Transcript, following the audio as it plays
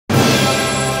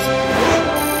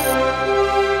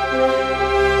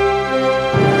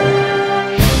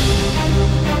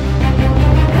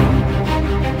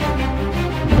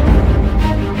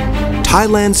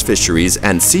Thailand's fisheries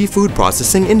and seafood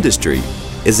processing industry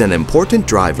is an important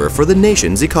driver for the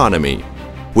nation's economy,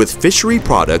 with fishery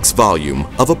products volume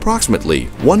of approximately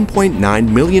 1.9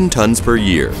 million tons per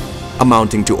year,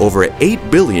 amounting to over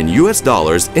 $8 billion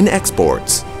in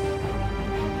exports.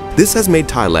 This has made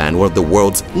Thailand one of the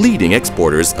world's leading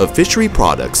exporters of fishery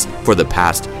products for the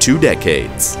past 2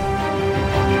 decades.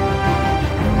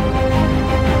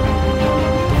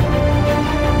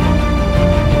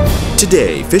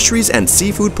 Today, fisheries and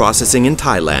seafood processing in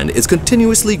Thailand is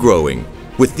continuously growing,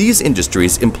 with these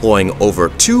industries employing over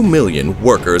 2 million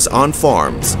workers on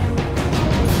farms,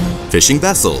 fishing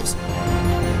vessels,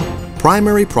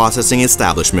 primary processing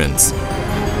establishments,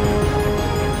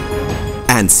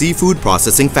 and seafood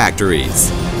processing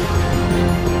factories.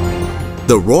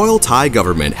 The Royal Thai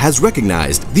government has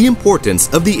recognized the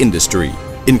importance of the industry,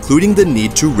 including the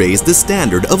need to raise the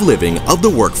standard of living of the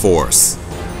workforce.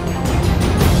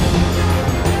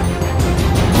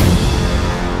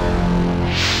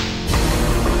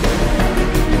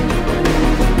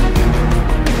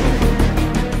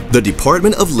 The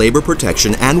Department of Labor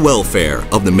Protection and Welfare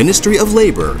of the Ministry of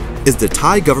Labor is the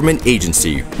Thai government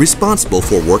agency responsible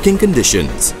for working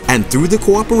conditions, and through the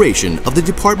cooperation of the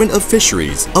Department of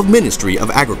Fisheries of Ministry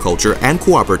of Agriculture and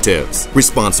Cooperatives,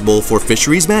 responsible for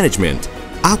fisheries management,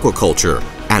 aquaculture,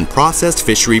 and processed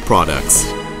fishery products,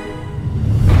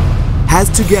 has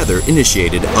together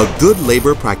initiated a Good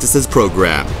Labor Practices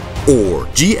Program, or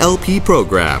GLP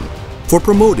program, for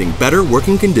promoting better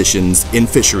working conditions in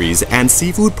fisheries and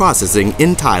seafood processing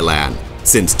in Thailand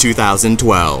since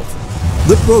 2012.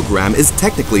 The program is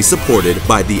technically supported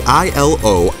by the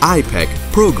ILO IPEC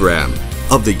program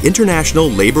of the International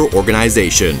Labour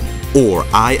Organization, or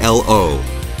ILO,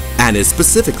 and is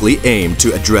specifically aimed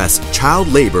to address child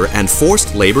labour and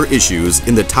forced labour issues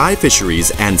in the Thai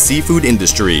fisheries and seafood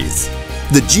industries.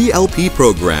 The GLP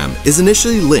program is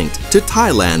initially linked to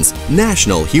Thailand's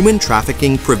National Human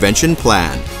Trafficking Prevention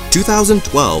Plan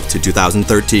 2012 to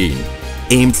 2013,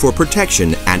 aimed for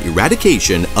protection and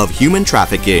eradication of human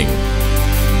trafficking.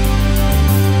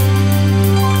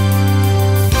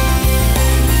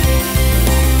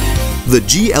 The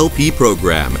GLP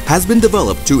program has been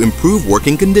developed to improve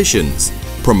working conditions,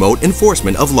 promote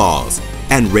enforcement of laws,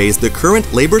 and raise the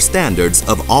current labor standards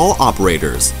of all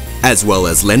operators, as well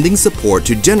as lending support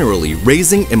to generally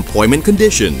raising employment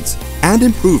conditions and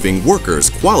improving workers'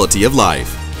 quality of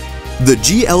life. The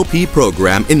GLP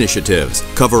program initiatives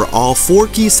cover all 4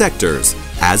 key sectors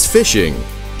as fishing,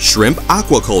 shrimp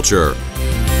aquaculture,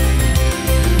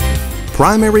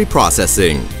 primary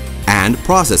processing, and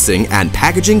processing and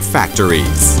packaging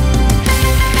factories.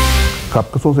 ครับ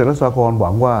กระทรวงเกษตรและสหกรณ์หวั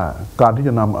งว่าการที่จ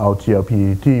ะนำเอา GLP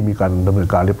ที่มีการดำเนิน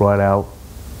การเรียบร้อยแล้ว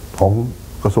ของ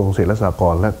กระทรวงเกษตรและสหก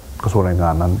รณ์และกระทรวงแรงง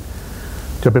านนั้น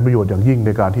จะเป็นประโยชน์อย่างยิ่งใน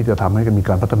การที่จะทำให้มี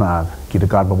การพัฒนากิจ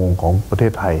การประมงของประเท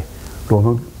ศไทยรวม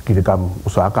ทั้งกิจกรรมอุ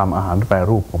ตสาหกรรมอาหารแปร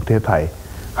รูปของประเทศไทย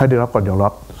ให้ได้รับการยอมรั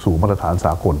บสู่มาตรฐานส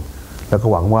ากลและก็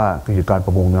หวังว่ากิจการป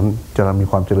ระมงนั้นจะมี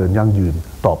ความเจริญยั่งยืน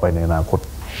ต่อไปในอนาคต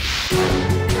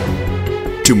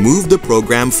To move the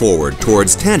program forward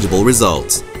towards tangible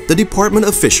results, the Department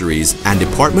of Fisheries and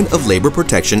Department of Labor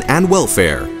Protection and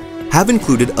Welfare have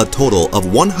included a total of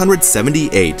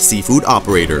 178 seafood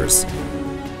operators,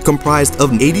 comprised of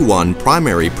 81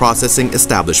 primary processing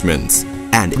establishments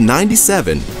and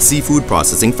 97 seafood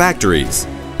processing factories,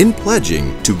 in pledging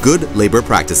to Good Labor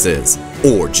Practices,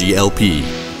 or GLP,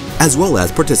 as well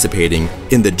as participating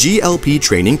in the GLP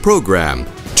training program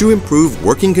to improve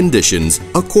working conditions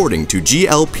according to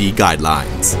GLP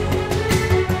guidelines.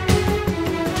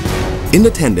 In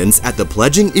attendance at the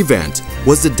pledging event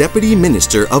was the Deputy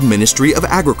Minister of Ministry of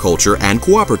Agriculture and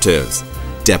Cooperatives,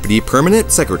 Deputy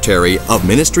Permanent Secretary of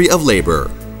Ministry of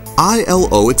Labor,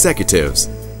 ILO executives,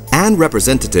 and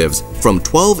representatives from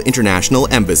 12 international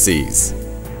embassies.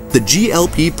 The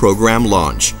GLP program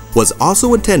launch was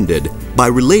also attended by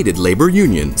related labor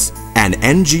unions and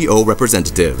NGO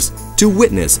representatives to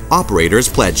witness operators'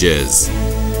 pledges.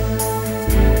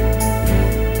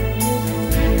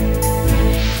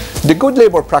 The Good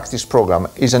Labor Practice Program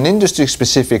is an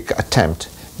industry-specific attempt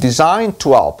designed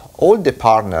to help all the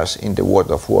partners in the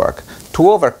world of work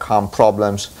to overcome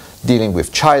problems dealing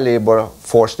with child labor,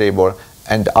 forced labor,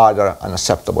 and other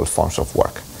unacceptable forms of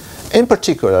work. In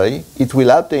particular, it will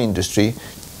help the industry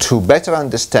to better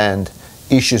understand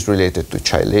issues related to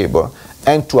child labor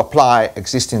and to apply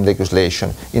existing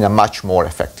legislation in a much more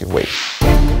effective way.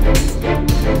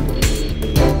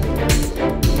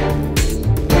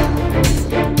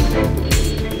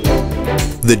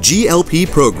 The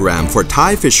GLP program for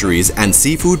Thai fisheries and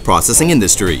seafood processing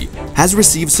industry has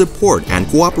received support and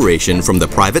cooperation from the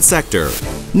private sector,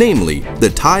 namely the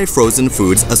Thai Frozen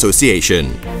Foods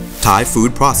Association, Thai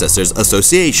Food Processors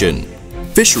Association,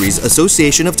 Fisheries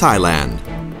Association of Thailand,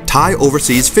 Thai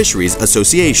Overseas Fisheries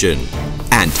Association,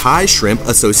 and Thai Shrimp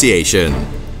Association.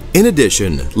 In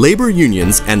addition, labor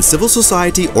unions and civil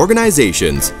society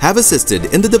organizations have assisted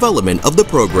in the development of the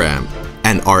program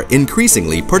and are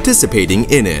increasingly participating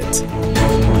in it.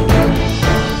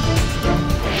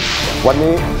 วัน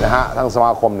นี้นะฮะทางสม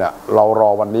าคมเนี่ยเรารอ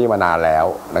วันนี้มานานแล้ว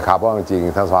นะครับเพราะจริง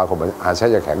ๆทางสมาคมอาชีพ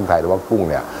แข็งไทยหรือว่ากุ้ง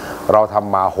เนี่ยเราท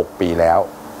ำมา6ปีแล้ว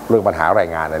เรื่องปัญหาแรง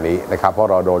งานอันนี้นะครับเพราะ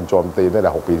เราโดนโจมตีตั้งแ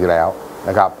ต่6ปีที่แล้ว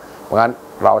นะครับเพราะงั้น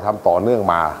เราทำต่อเนื่อง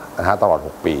มานะฮะตลอด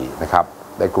6ปีนะครับ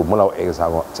ในกลุ่มของเราเองส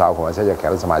าวของอาชีพแข็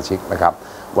งและสมาชิกนะครับ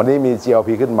วันนี้มี GLP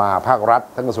ขึ้นมาภาครัฐ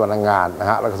ทั้งกระทรวงแรงงานนะ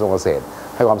ฮะและกระทรวงเกษตร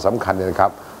ให้ความสำคัญนะครั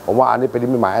บผมว่าอันนี้เป็นนิ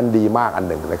มิตหมายอันดีมากอัน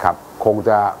หนึ่งนะครับคงจ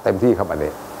ะเต็มที่ครับอัน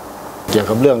นี้เกี่ยว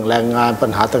กับเรื่องแรงงานปั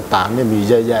ญหาต่างๆนี่มี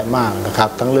เยอะแยะมากนะครับ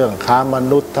ทั้งเรื่องค้าม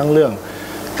นุษย์ทั้งเรื่อง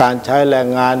การใช้แรง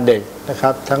งานเด็กนะค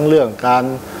รับทั้งเรื่องการ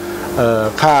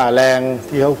ค่าแรง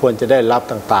ที่เขาควรจะได้รับ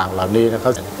ต่างๆเหล่านี้นะครั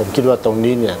บผมคิดว่าตรง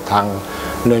นี้เนี่ยทาง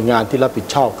หน่วยงานที่รับผิด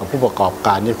ชอบกับผู้ประกอบก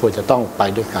ารนี่ควรจะต้องไป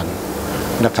ด้วยกัน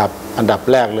นะครับอันดับ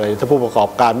แรกเลยถ้าผู้ประกอบ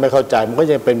การไม่เข้าใจมันก็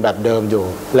ยังเป็นแบบเดิมอยู่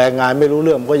แรงงานไม่รู้เ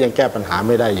รื่องมันก็ยังแก้ปัญหาไ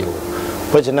ม่ได้อยู่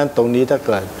เพราะฉะนั้นตรงนี้ถ้าเ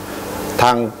กิดท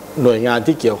างหน่วยงาน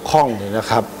ที่เกี่ยวข้องเนี่ยนะ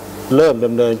ครับเริ่มด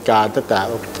ำเนินการตั้งแต่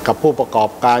กับผู้ประกอบ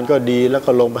การก็ดีแล้ว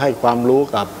ก็ลงไปให้ความรู้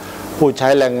กับผู้ใช้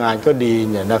แรงงานก็ดี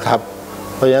เนี่ยนะครับ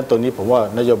เพราะฉะนั้นตรงนี้ผมว่า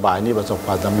นโยบายนี้ประสบค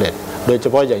วามสำเร็จโดยเฉ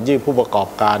พาะอย่างยิ่งผู้ประกอบ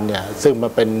การเนี่ยซึ่งมา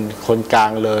เป็นคนกลา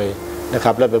งเลยนะค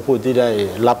รับและเป็นผู้ที่ได้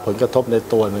รับผลกระทบใน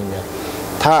ตัวนึงเนี่ย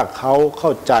ถ้าเขาเข้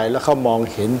าใจและเขามอง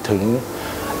เห็นถึง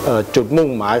จุดมุ่ง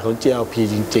หมายของ GLP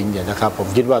จริงๆเนี่ยนะครับผม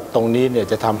คิดว่าตรงนี้เนี่ย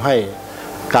จะทำให้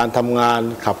การทำงาน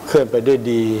ขับเคลื่อนไปด้วย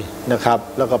ดีนะครับ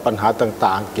แล้วก็ปัญหา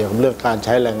ต่างๆเกี่ยวกับเรื่องการใ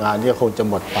ช้แรงงานนี่คงจะ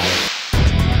หมดไป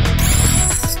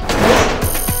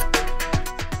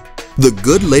The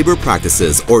Good Labor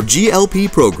Practices or GLP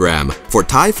program for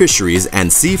Thai fisheries and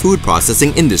seafood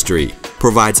processing industry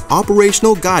provides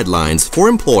operational guidelines for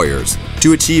employers to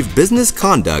achieve business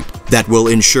conduct that will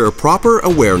ensure proper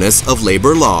awareness of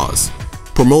labor laws,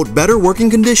 promote better working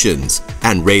conditions,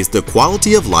 and raise the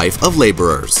quality of life of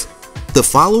laborers. The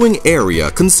following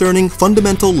area concerning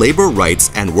fundamental labor rights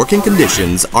and working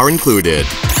conditions are included.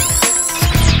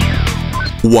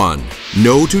 1.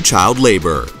 No to child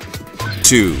labor.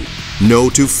 2. No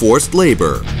to forced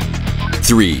labor.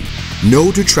 3.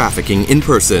 No to trafficking in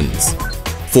persons.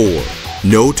 4.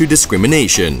 No to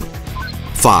discrimination.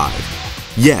 5.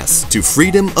 Yes to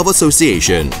freedom of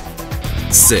association.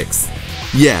 6.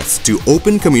 Yes to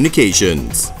open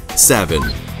communications. 7.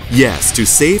 Yes to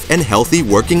safe and healthy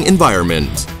working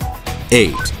environment.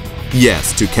 8. Yes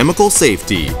to chemical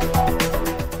safety.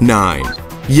 9.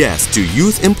 Yes to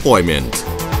youth employment.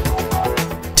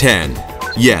 10.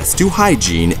 Yes to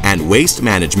hygiene and waste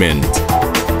management.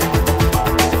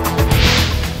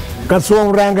 กระทรวง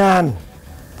แรงงาน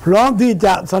พร้อมที่จ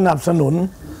ะสนับสนุน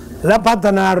และพัฒ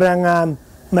นาแรงงาน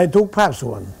ในทุกภาค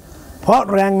ส่วนเพราะ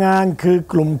แรงงานคือ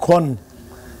กลุ่มคน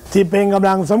ที่เป็นกำ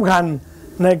ลังสำคัญ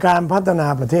ในการพัฒนา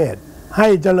ประเทศให้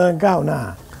เจริญก้าวหน้า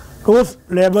Good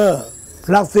Labor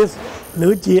Practice หรื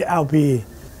อ GLP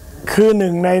คือห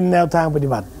นึ่งในแนวทางปฏิ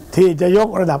บัติที่จะยก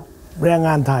ระดับแรงง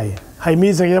านไทยให้มี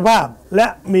ศักยภาพและ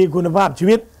มีคุณภาพชี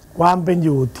วิตความเป็นอ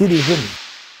ยู่ที่ดีขึ้น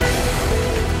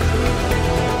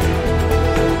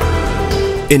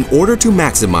In order to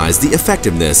maximize the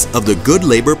effectiveness of the Good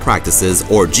Labor Practices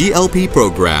or GLP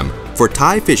program for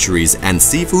Thai fisheries and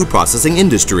seafood processing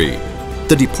industry,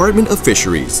 the Department of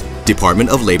Fisheries, Department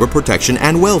of Labor Protection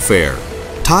and Welfare,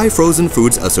 Thai Frozen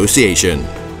Foods Association,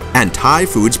 and Thai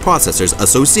Foods Processors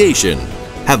Association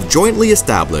have jointly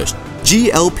established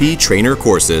GLP trainer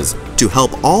courses to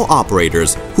help all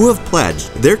operators who have pledged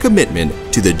their commitment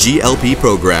to the GLP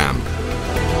program.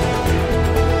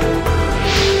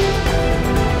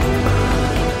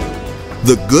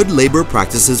 The Good Labor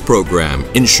Practices program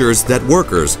ensures that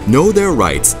workers know their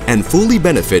rights and fully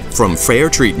benefit from fair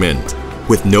treatment,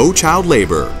 with no child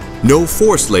labor, no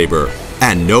forced labor,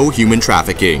 and no human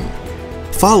trafficking.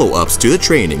 Follow-ups to the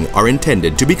training are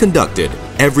intended to be conducted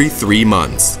every 3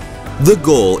 months. The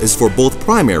goal is for both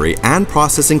primary and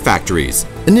processing factories,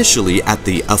 initially at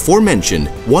the aforementioned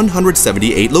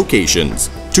 178 locations,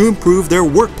 to improve their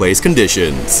workplace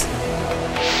conditions.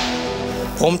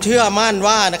 ผมเชื่อมั่น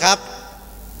ว่านะครับ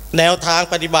แนวทาง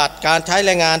ปฏิบัติการใช้แ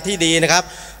รงงานที่ดีนะครับ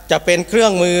จะเป็นเครื่อ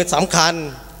งมือสำคัญ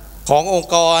ขององ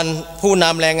ค์กรผู้น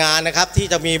ำแรงงานนะครับที่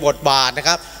จะมีบทบาทนะค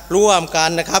รับร่วมกัน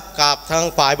นะครับกับทาง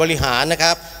ฝ่ายบริหารนะค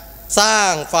รับสร้า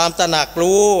งความตระหนัก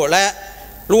รู้และ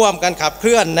ร่วมกันขับเค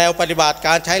ลื่อนแนวปฏิบัติก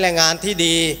ารใช้แรงงานที่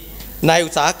ดีในอุ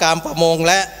ตสาหกรรมประมง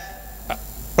และ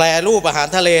ป แปรรูปอาหาร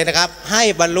ทะเลนะครับให้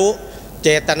บรรลุเจ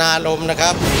ตนารมณ์นะค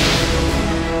รับ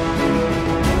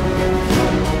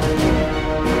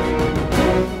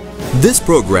This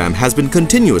program has been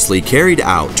continuously carried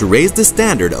out to raise the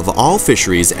standard of all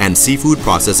fisheries and seafood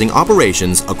processing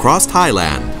operations across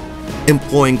Thailand,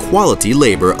 employing quality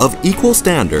labor of equal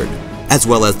standard, as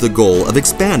well as the goal of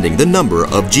expanding the number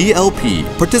of GLP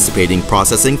participating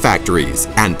processing factories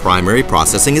and primary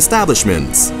processing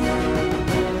establishments.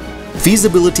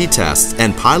 Feasibility tests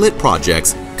and pilot projects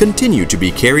continue to be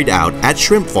carried out at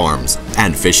shrimp farms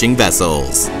and fishing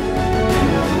vessels.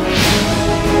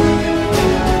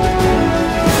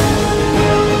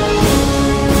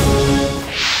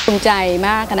 ภูมิใจม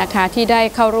ากนะคะที่ได้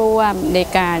เข้าร่วมใน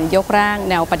การยกร่าง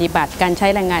แนวปฏิบัติการใช้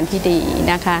แรงงานที่ดี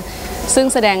นะคะซึ่ง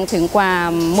แสดงถึงควา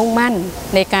มมุ่งมั่น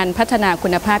ในการพัฒนาคุ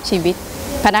ณภาพชีวิต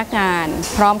พนักงาน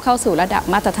พร้อมเข้าสู่ระดับ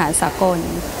มาตรฐานสากล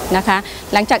นะคะ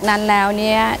หลังจากนั้นแล้วเ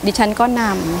นี่ยดิฉันก็น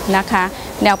ำนะคะ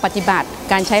แนวปฏิบัติ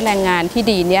การใช้แรงงานที่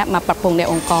ดีเนี่ยมาปรับปรุงใน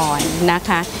องค์กรนะค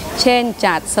ะเช่น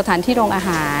จัดสถานที่โรงอาห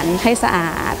ารให้สะอ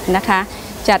าดนะคะ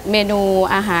จัดเมนู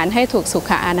อาหารให้ถูกสุ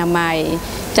ขอนามัย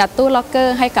จัดตู้ล็อกเกอ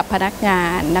ร์ให้กับพนักงา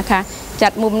นนะคะจั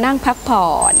ดมุมนั่งพักผ่อ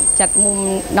นจัดมุม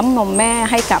น้ำนมแม่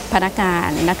ให้กับพนักงาน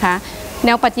นะคะแน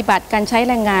วปฏิบัติการใช้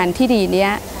แรงงานที่ดีเนี้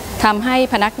ยทำให้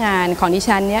พนักงานของดิ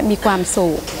ฉันเนี้ยมีความสุ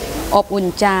ขอบอุ่น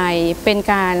ใจเป็น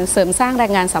การเสริมสร้างแร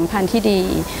งงานสัมพันธ์ที่ดี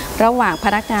ระหว่างพ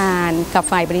นักงานกับ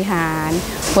ฝ่ายบริหาร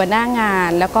หัวหน้างาน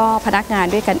แล้วก็พนักงาน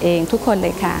ด้วยกันเองทุกคนเล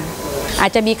ยค่ะอา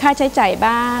จจะมีค่าใช้จ่าย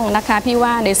บ้างนะคะพี่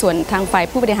ว่าในส่วนทางฝ่าย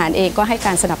ผู้บริหารเองก็ให้ก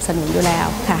ารสนับสนุนอยู่แล้ว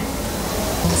ค่ะ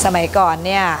สมัยก่อนเ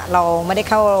นี่ยเราไม่ได้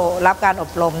เข้ารับการอ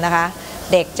บรมนะคะ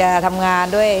เด็กจะทำงาน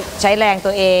ด้วยใช้แรง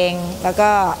ตัวเองแล้วก็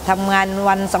ทำงาน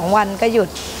วัน2 วันก็หยุด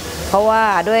เพราะว่า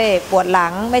ด้วยปวดหลั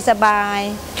งไม่สบาย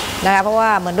นะคะเพราะว่า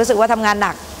เหมือนรู้สึกว่าทำงานห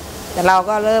นักแต่เรา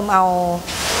ก็เริ่มเอา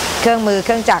เครื่องมือเค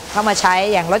รื่องจักรเข้ามาใช้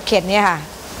อย่างรถเข็นเนี่ยค่ะ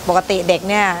ปกติเด็ก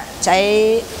เนี่ยใช้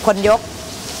คนยก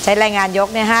ใช้แรงงานยก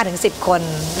เนี่ย5-10 คน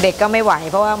เด็กก็ไม่ไหว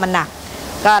เพราะว่ามันหนัก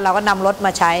ก็เราก็นำรถม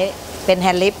าใช้เป็นแฮ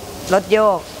นด์ลิฟต์รถโย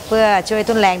กเพื่อช่วย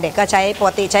ทุ่นแรงเด็กก็ใช้ปก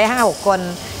ติใช้ 5-6 คน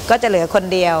ก็จะเหลือคน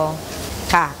เดียว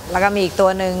ค่ะแล้วก็มีอีกตัว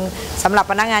หนึ่งสำหรับ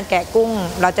พนักงานแกะกุ้ง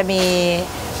เราจะมี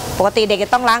ปกติเด็กจะ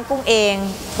ต้องล้างกุ้งเอง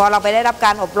พอเราไปได้รับก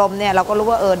ารอบรมเนี่ยเราก็รู้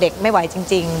ว่าเด็กไม่ไหวจ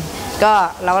ริงๆก็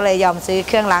เราก็เลยยอมซื้อเ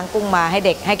ครื่องล้างกุ้งมาให้เ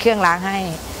ด็กให้เครื่องล้างให้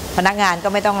พนักงานก็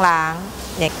ไม่ต้องล้าง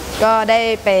เด็กก็ได้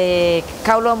ไปเ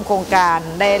ข้าร่วมโครงการ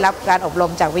ได้รับการอบร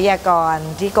มจากวิทยากร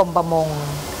ที่กรมประมง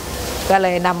ก็เล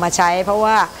ยนำมาใช้เพราะ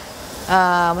ว่า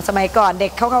สมัยก่อนเด็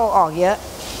กเข้าออกเยอะ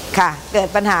ค่ะเกิด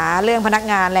ปัญหาเรื่องพนัก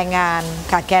งานแรงงาน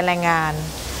ขาดแคลนแรงงาน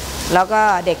แล้วก็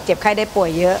เด็กเจ็บไข้ได้ป่วย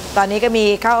เยอะตอนนี้ก็มี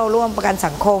เข้าร่วมประกัน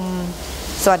สังคม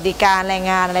สวัสดิการแรง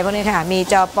งานอะไรพวกนี้ค่ะมี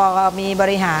จป.มีบ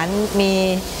ริหารมี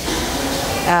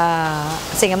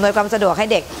สิ่งอำนวยความสะดวกให้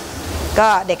เด็กก็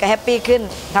เด็กก็แฮปปี้ขึ้น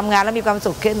ทำงานแล้วมีความ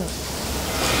สุขขึ้น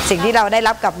สิ่งที่เราได้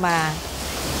รับกลับมา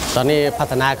ตอนนี้พั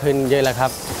ฒนาขึ้นเยอะแล้วครั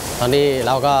บตอนนี้เ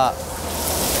ราก็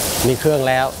มีเครื่อง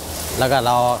แล้วก็เ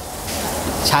รา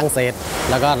ช่างเสร็จ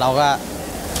แล้วก็เราก็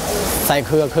ใส่เ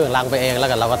ครื่องล้างไปเองแล้ว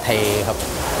ก็เราก็เทครับ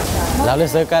เรารู้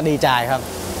สึกก็ดีใจครับ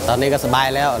ตอนนี้ก็สบาย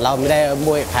แล้วเราไม่ได้เ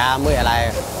มื่อยขาเมื่อยอะไร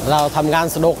เราทำงาน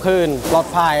สนุกขึ้นปลอด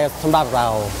ภัยสำหรับเรา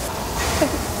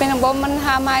เป็นระบบมันท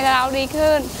ำให้เราดี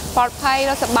ขึ้นปลอดภัยเ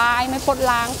ราสบายไม่ปวด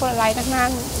ล้างปวดอะไรทั้งนั้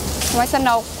นไว้ส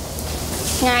นุก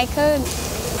ง่ายขึ้น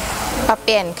ปรับเป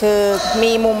ลี่ยนคือ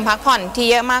มีมุมพักผ่อนที่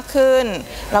เยอะมากขึ้น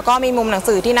แล้วก็มีมุมหนัง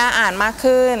สือที่น่าอ่านมาก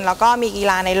ขึ้นแล้วก็มีกี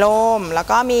ฬาในร่มแล้ว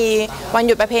ก็มีวันห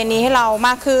ยุดประเพณีให้เราม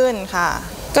ากขึ้นค่ะ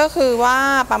ก็คือว่า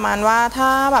ประมาณว่าถ้า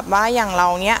แบบว่าอย่างเรา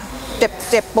เนี้ย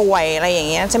เจ็บป่วยอะไรอย่าง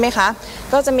เงี้ยใช่ไหมคะ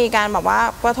ก็จะมีการแบบว่า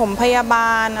ปฐมพยาบ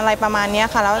าลอะไรประมาณนี้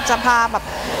ค่ะแล้วจะพาแบบ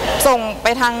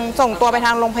ส่งตัวไปท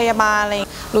างโรงพยาบาลอะไร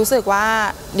รู้สึกว่า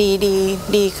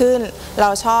ดีขึ้นเรา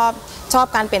ชอบ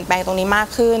การเปลี่ยนแปลงตรงนี้มาก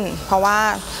ขึ้นเพราะว่า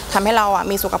ทำให้เรา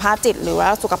มีสุขภาพจิตหรือว่า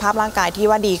สุขภาพร่างกายที่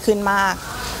ว่าดีขึ้นมาก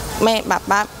ไม่แบบ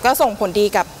ว่าก็ส่งผลดี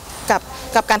กับ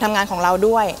การทำงานของเรา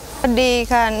ด้วยดี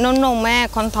ค่ะนุ่นแม่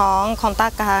คนท้องคนตา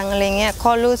กลางอะไรเงี้ยคล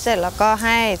อดลูกเสร็จแล้วก็ใ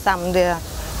ห้3 เดือน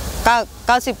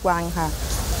90 วันค่ะ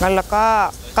แล้วก็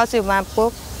90 วันปุ๊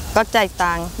บก็จ่าย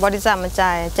ตังค์บริษัทมาจ่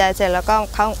ายเสร็จแล้วก็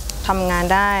เข้าทำงาน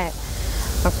ได้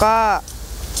แล้วก็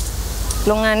โ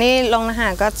รงงานนี้โรงอาหา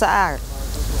รก็สะอาด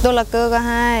ตู้ล็อกเกอร์ก็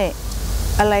ให้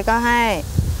อะไรก็ให้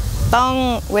ต้อง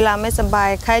เวลาไม่สบาย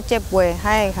ไข้เจ็บป่วยใ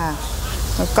ห้ค่ะ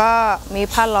แล้วก็มี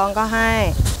ผ้าร้องก็ให้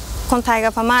คนไทยกั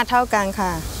บพม่าเท่ากันค่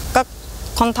ะก็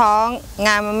คนท้องง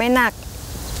านมันไม่หนัก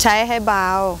ใช้ให้เบา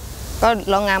ก็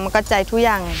โรงงานมันก็ใจทุกอ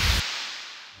ย่าง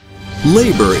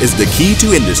Labor is the key to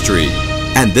industry,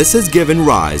 and this has given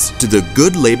rise to the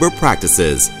Good Labor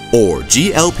Practices, or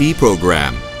GLP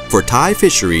program, for Thai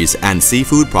fisheries and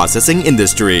seafood processing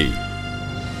industry.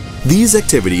 These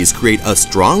activities create a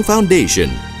strong foundation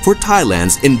for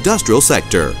Thailand's industrial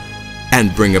sector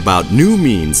and bring about new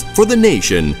means for the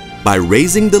nation by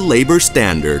raising the labor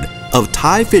standard of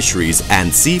Thai fisheries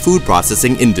and seafood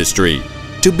processing industry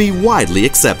to be widely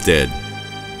accepted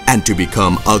and to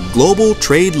become a global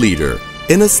trade leader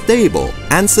in a stable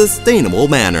and sustainable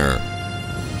manner.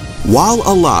 While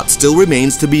a lot still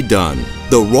remains to be done,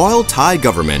 the Royal Thai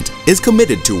government is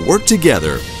committed to work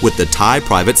together with the Thai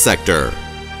private sector,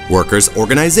 workers'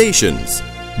 organizations,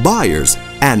 buyers,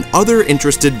 and other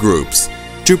interested groups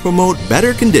to promote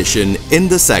better condition in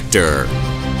the sector.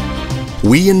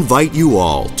 We invite you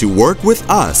all to work with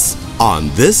us on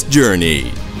this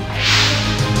journey.